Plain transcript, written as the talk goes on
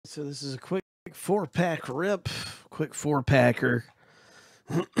So this is a quick 4-pack rip, quick 4-packer.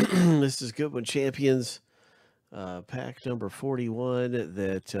 This is Goodwin Champions, pack number 41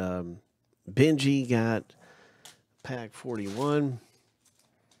 that Benji got, pack 41.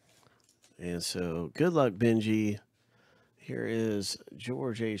 And so good luck, Benji. Here is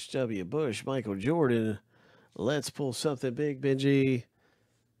George H.W. Bush, Michael Jordan. Let's pull something big, Benji.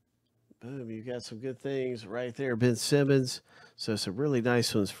 Boom, you got some good things right there. Ben Simmons. So some really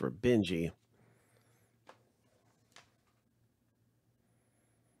nice ones for Benji.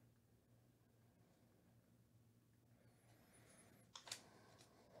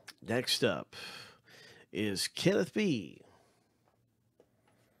 Next up is Kenneth B.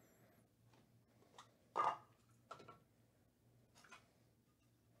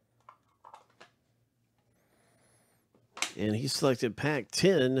 And he selected pack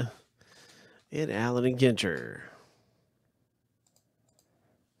 10 in Allen and Ginter.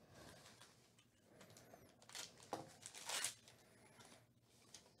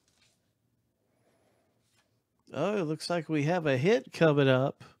 Oh, it looks like we have a hit coming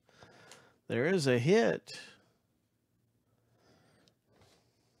up. There is a hit.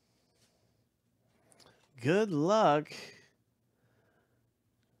 Good luck.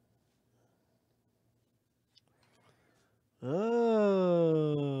 Oh,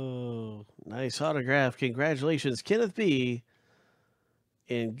 nice autograph. Congratulations, Kenneth B.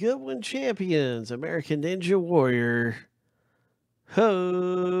 And Goodwin Champions, American Ninja Warrior.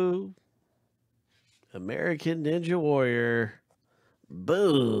 Ho! American Ninja Warrior.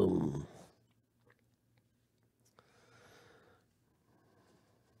 Boom.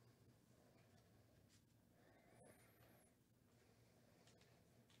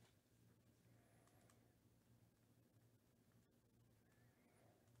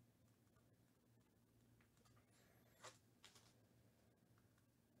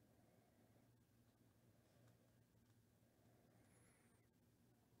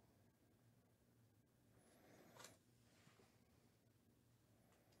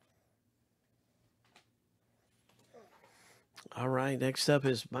 All right, next up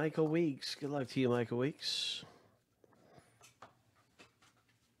is Michael Weeks. Good luck to you, Michael Weeks.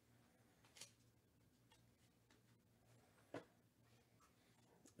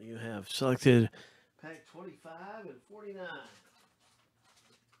 You have selected pack 25 and 49.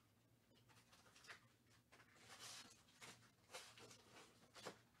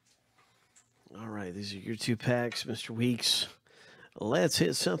 All right, these are your 2 packs, Mr. Weeks. Let's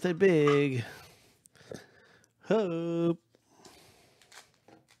hit something big. Hope.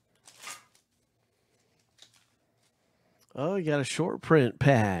 Oh, you got a short print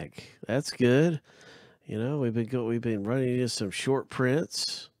pack. That's good. You know, we've been running into some short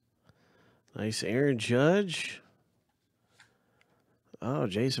prints. Nice Aaron Judge. Oh,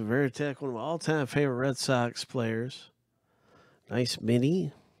 Jason Varitek, one of my all-time favorite Red Sox players. Nice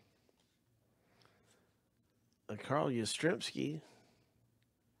mini. Carl Yastrzemski.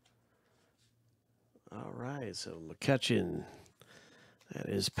 All right, so McCutchen. That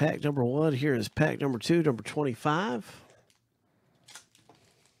is pack number 1. Here is pack number 2, number 25.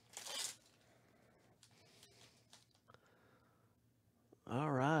 All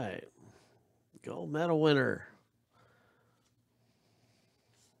right. Gold medal winner.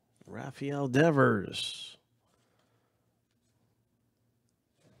 Rafael Devers.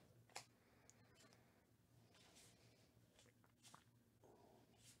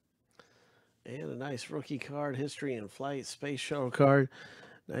 And a nice rookie card, History in Flight, Space Shuttle card.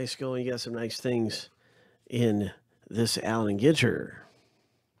 Nice going. You got some nice things in this Allen Ginter.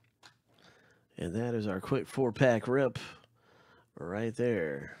 And that is our quick 4-pack rip right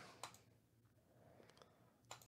there.